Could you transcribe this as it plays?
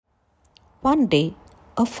One day,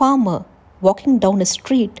 a farmer walking down a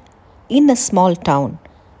street in a small town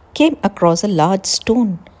came across a large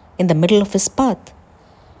stone in the middle of his path.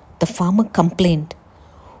 The farmer complained,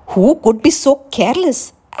 "Who could be so careless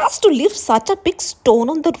as to leave such a big stone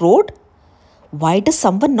on the road? Why does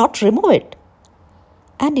someone not remove it?"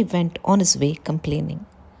 And he went on his way complaining.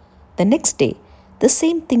 The next day, the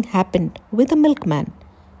same thing happened with the milkman.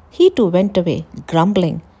 He too went away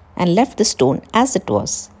grumbling and left the stone as it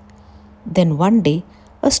was. Then one day,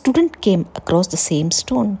 a student came across the same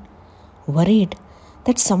stone. Worried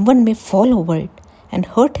that someone may fall over it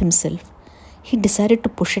and hurt himself, he decided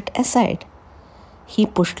to push it aside. He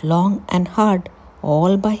pushed long and hard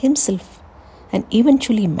all by himself and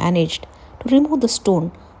eventually managed to remove the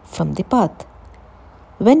stone from the path.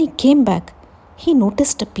 When he came back, he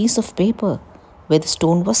noticed a piece of paper where the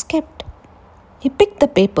stone was kept. He picked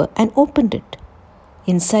the paper and opened it.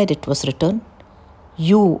 Inside it was written,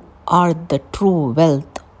 "You are the true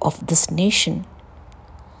wealth of this nation."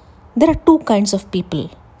 There are two kinds of people,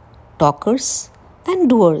 talkers and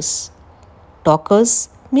doers. Talkers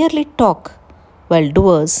merely talk, while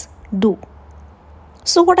doers do.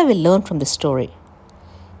 So, what have we learned from this story?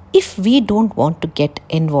 If we don't want to get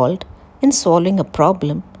involved in solving a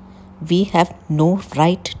problem, we have no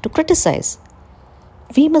right to criticize.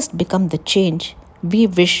 We must become the change we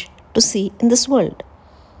wish to see in this world.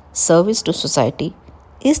 Service to society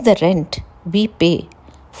is the rent we pay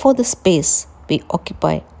for the space we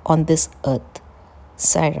occupy on this earth.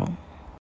 Sai Ram.